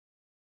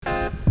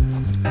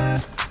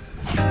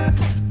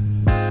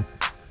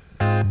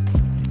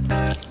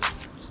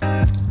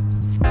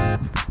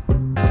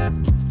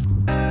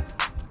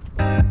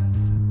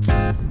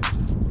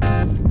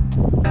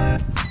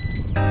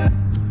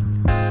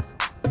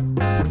My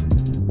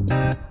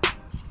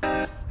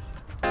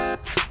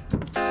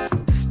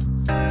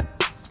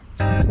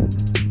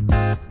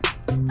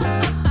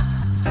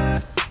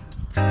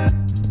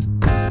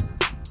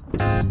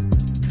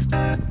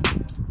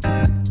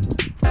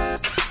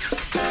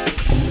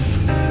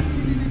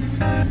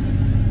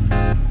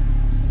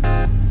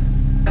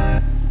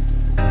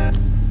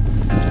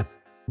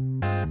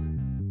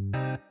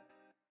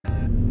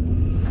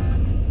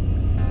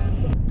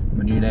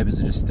new neighbours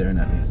are just staring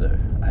at me, so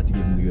I had to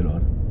give them the good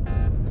old.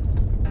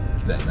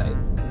 G'day, mate.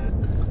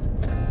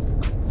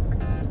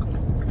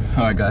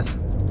 Alright guys,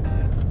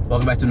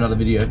 welcome back to another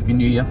video. If you're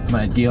new here,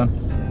 my name's Gyon.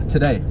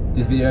 Today,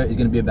 this video is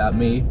going to be about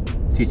me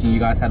teaching you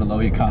guys how to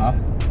lower your car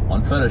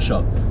on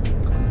Photoshop.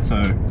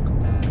 So,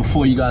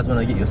 before you guys want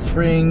to get your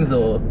springs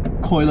or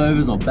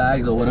coilovers or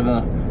bags or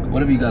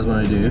whatever you guys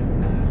want to do,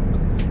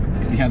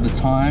 if you have the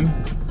time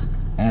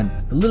and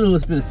the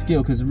littlest bit of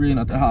skill, because it's really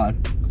not that hard,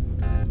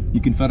 you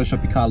can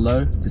Photoshop your car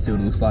low to see what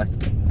it looks like,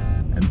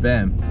 and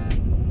bam,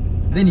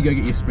 then you go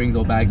get your springs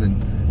or bags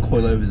and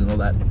coilovers and all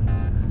that.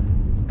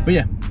 But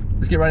yeah,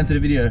 let's get right into the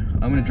video.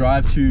 I'm gonna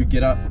drive to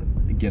get up.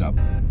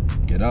 I'm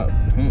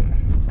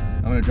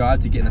gonna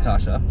drive to get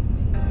Natasha,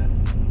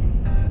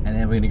 and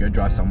then we're gonna go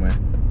drive somewhere.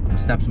 I'm gonna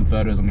snap some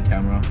photos on the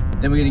camera.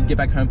 Then we're gonna get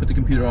back home, put the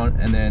computer on,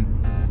 and then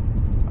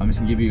I'm just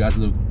gonna give you guys a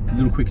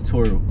little quick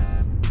tutorial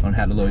on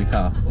how to lower your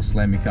car, or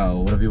slam your car,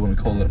 or whatever you want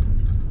to call it,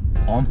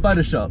 on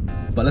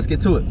Photoshop. But let's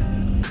get to it.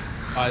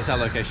 Oh, it's our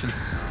location.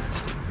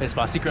 It's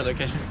my secret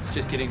location.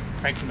 Just kidding.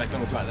 Frank's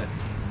McDonald's right there.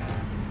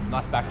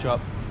 Nice backdrop.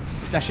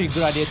 It's actually a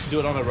good idea to do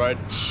it on the road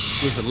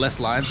with the less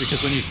lines,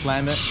 because when you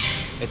slam it,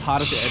 it's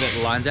harder to edit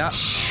the lines out.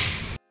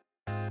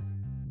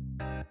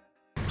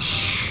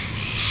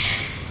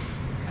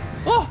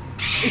 Oh,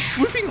 it's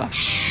swooping us.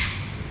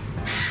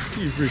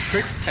 You rude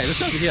prick. Hey, let's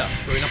go over here.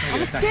 So we're not gonna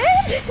get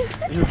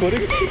attacked. Are you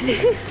recording?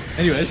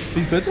 Anyways,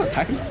 these birds are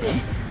attacking us, man.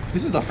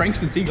 This is the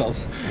Frankston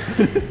seagulls.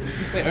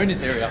 They own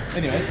this area.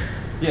 Anyways,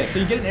 yeah, so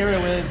you get an area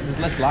where there's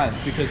less lines,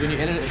 because when you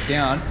edit it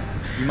down,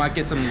 you might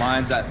get some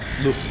lines that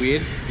look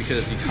weird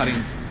because you're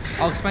cutting.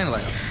 I'll explain it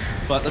later.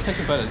 But let's take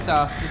some photos. This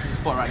is the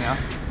spot right now.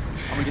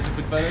 I'm gonna get some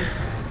quick photos.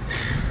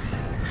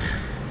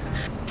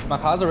 My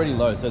car's already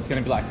low, so it's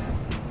gonna be like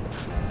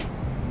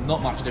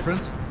not much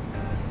difference.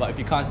 But if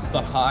you can't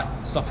stop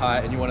high,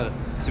 and you want to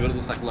see what it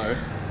looks like low,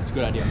 it's a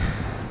good idea.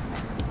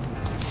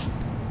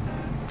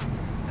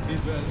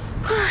 These birds.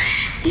 Oh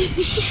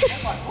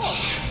my God.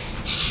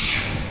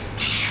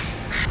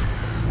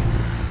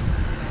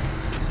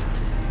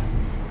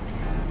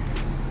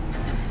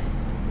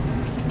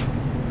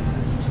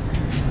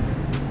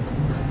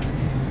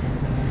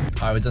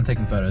 Alright, we're done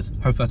taking photos.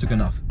 Hopefully I took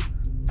enough.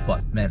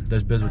 But man,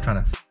 those birds were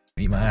trying to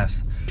eat my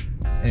ass.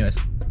 Anyways,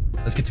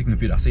 let's get to the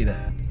computer. I'll see you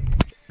there.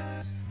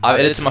 I've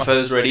edited my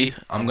photos already.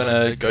 I'm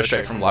gonna go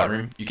straight from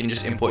Lightroom. You can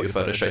just import your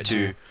photo straight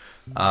to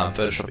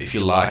Photoshop if you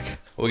like.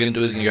 What we're gonna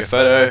do is gonna go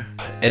photo,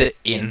 edit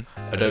in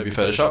Adobe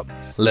Photoshop,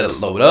 let it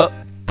load up.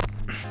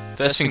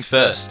 First things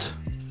first,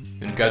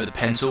 you're gonna go to the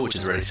pen tool, which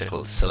is already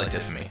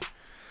selected for me.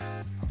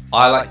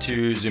 I like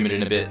to zoom it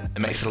in a bit. It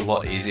makes it a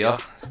lot easier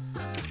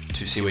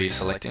to see where you're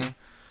selecting.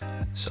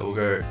 So we'll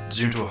go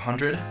zoom to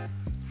 100,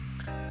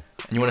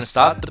 and you want to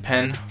start the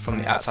pen from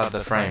the outside of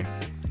the frame.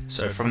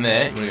 So from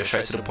there, you want to go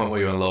straight to the point where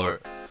you want to lower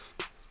it.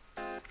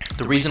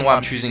 The reason why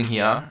I'm choosing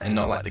here and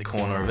not like the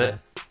corner of it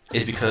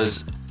is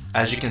because,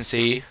 as you can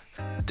see,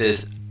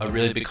 there's a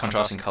really big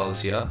contrast in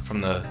colors here from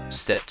the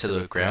step to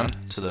the ground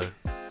to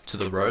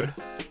the road.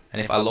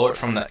 And if I lower it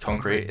from that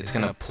concrete, it's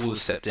gonna pull the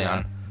step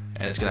down,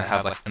 and it's gonna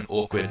have like an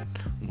awkward,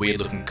 weird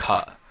looking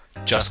cut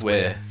just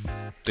where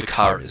the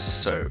car is.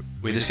 So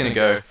we're just gonna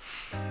go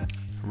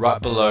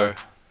right below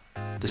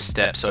the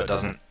step so it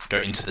doesn't go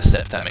into the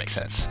step, if that makes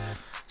sense.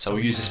 So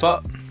we'll use this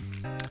spot.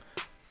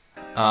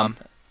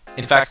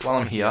 In fact, while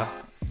I'm here,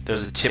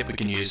 there's a tip we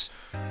can use.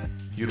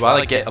 You'd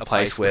rather get a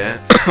place where,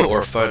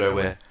 or a photo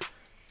where,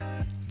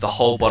 the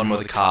whole bottom of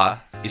the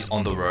car is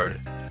on the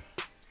road.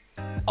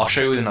 I'll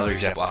show you with another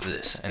example after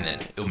this, and then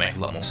it'll make a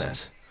lot more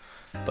sense.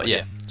 But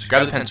yeah, so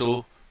grab the pen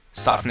tool,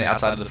 start from the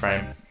outside of the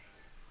frame,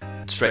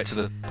 straight to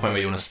the point where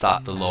you want to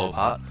start the lower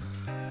part,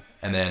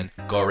 and then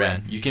go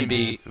around. You can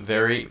be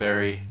very,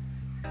 very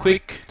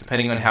quick,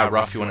 depending on how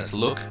rough you want it to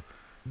look.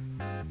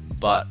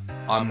 But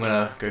I'm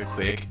gonna go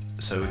quick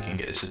so we can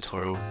get this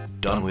tutorial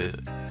done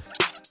with.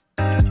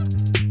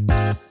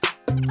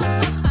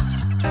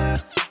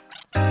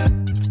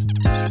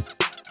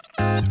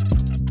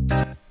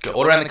 Go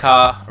all around the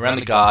car, around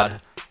the guard,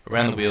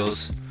 around the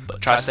wheels,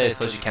 but try to stay as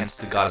close as you can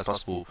to the guard as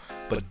possible.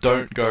 But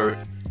don't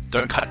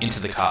cut into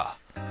the car,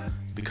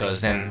 because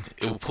then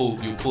you'll pull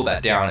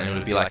that down, and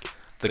it'll be like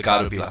the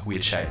guard will be like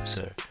weird shape.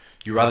 So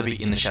you'd rather be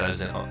in the shadows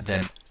than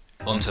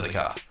onto the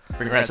car.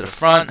 Bring it around to the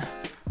front.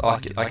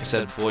 Like I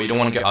said before, you don't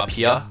want to go up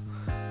here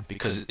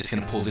because it's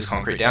going to pull this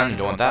concrete down. You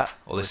don't want that,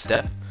 or this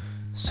step.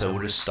 So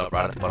we'll just stop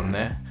right at the bottom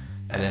there,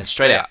 and then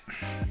straight out.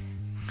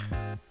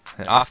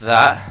 And after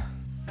that,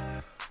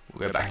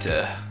 we'll go back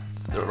to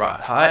the right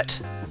height.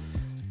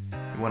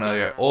 You want to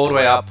go all the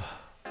way up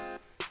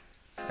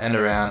and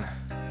around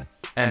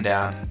and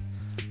down.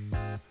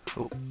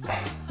 Ooh.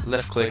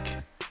 Left click.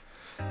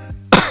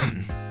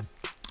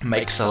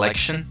 Make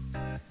selection.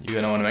 You're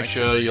going to want to make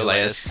sure your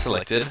layer is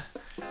selected.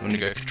 You want to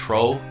go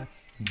Control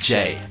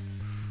J.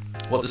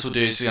 What this will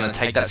do is you're going to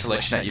take that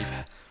selection that you've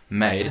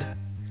made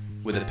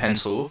with a pen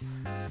tool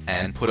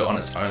and put it on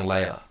its own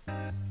layer.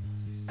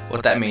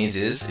 What that means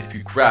is if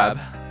you grab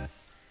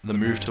the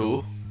move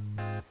tool,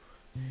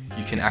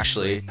 you can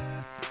actually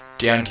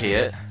down key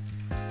it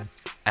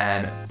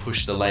and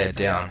push the layer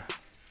down.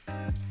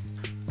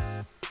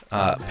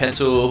 Pen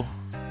tool,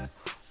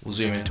 we'll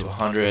zoom into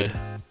 100.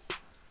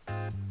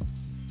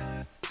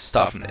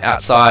 Start from the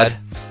outside.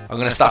 I'm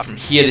going to start from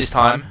here this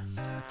time.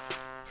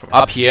 From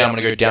up here, I'm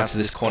going to go down to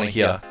this corner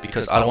here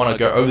because I don't want to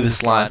go over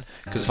this line.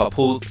 Because if I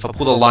pull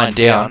the line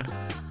down,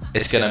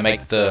 it's going to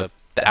make the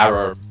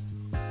arrow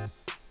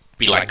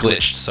be like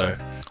glitched. So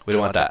we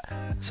don't want that.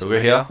 So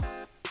we're here.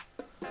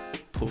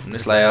 Pull from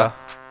this layer.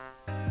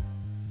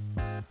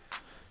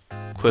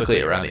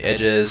 Quickly around the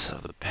edges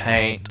of the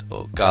paint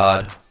or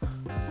guard,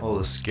 all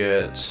the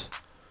skirts.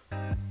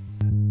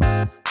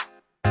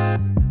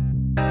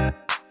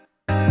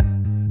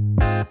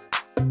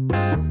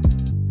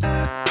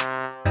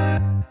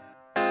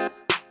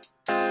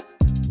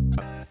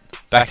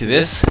 Back to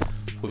this,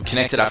 we've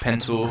connected our pen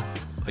tool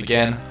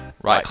again,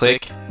 right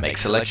click, make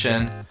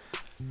selection,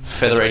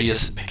 feather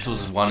radius,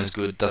 pixels 1 is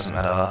good, doesn't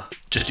matter,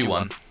 just do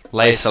 1.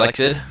 Layer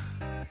selected,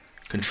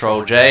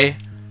 Control J,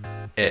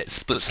 it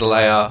splits the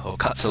layer or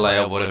cuts the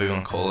layer, whatever you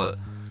want to call it.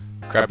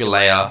 Grab your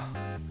layer,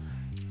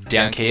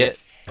 down key it,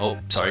 oh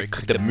sorry,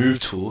 click the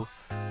move tool,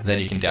 then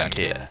you can down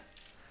key it.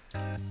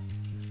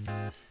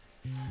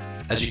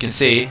 As you can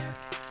see,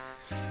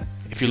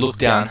 if you look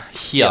down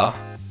here,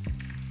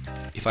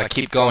 if I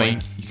keep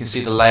going, you can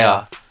see the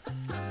layer,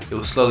 it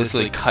will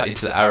slowly cut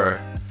into the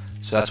arrow.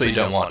 So that's what you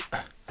don't want.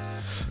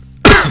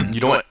 You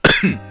don't want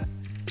to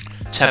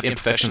have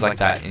imperfections like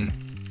that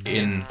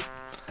in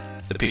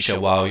the picture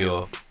while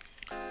you're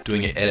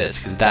doing your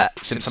edits, because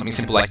something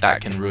simple like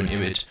that can ruin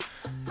image.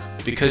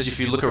 Because if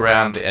you look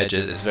around the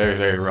edges, it's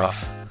very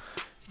rough.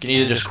 You can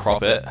either just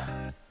crop it,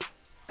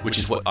 which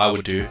is what I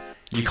would do.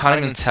 You can't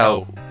even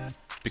tell,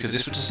 because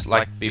this would just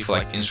be for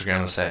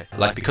Instagram, let's say.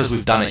 Because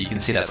we've done it, you can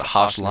see that's a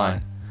harsh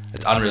line.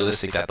 It's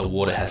unrealistic that the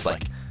water has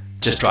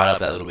just dried up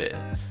that little bit.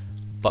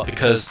 But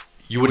because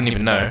you wouldn't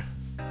even know,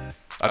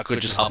 I could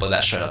just upload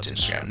that straight up to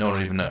Instagram. No one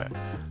would even know.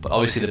 But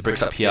obviously the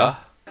bricks up here,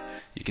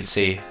 you can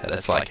see that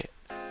it's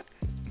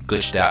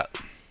glitched out.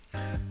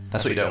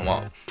 That's what you don't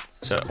want.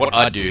 So what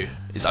I do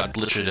is I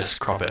literally just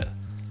crop it,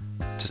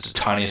 just the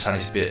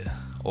tiniest bit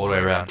all the way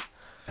around,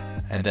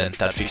 and then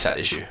that'd fix that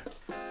issue.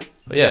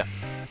 But yeah,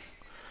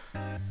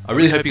 I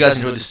really hope you guys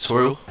enjoyed this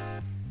tutorial.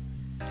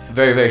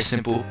 Very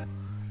simple,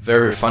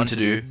 very fun to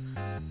do.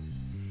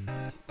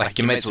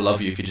 Your mates will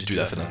love you if you just do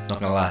that for them. Not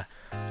gonna lie,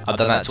 I've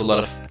done that to a lot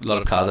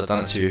of cars. I've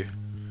done it to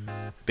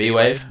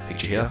B-Wave,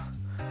 picture here.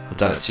 I've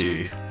done it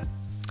to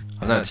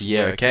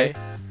Yeah Okay.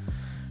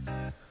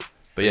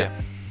 But yeah,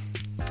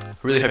 I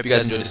really hope you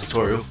guys enjoyed this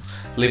tutorial.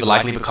 Leave a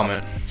like, leave a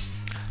comment.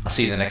 I'll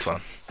see you in the next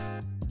one.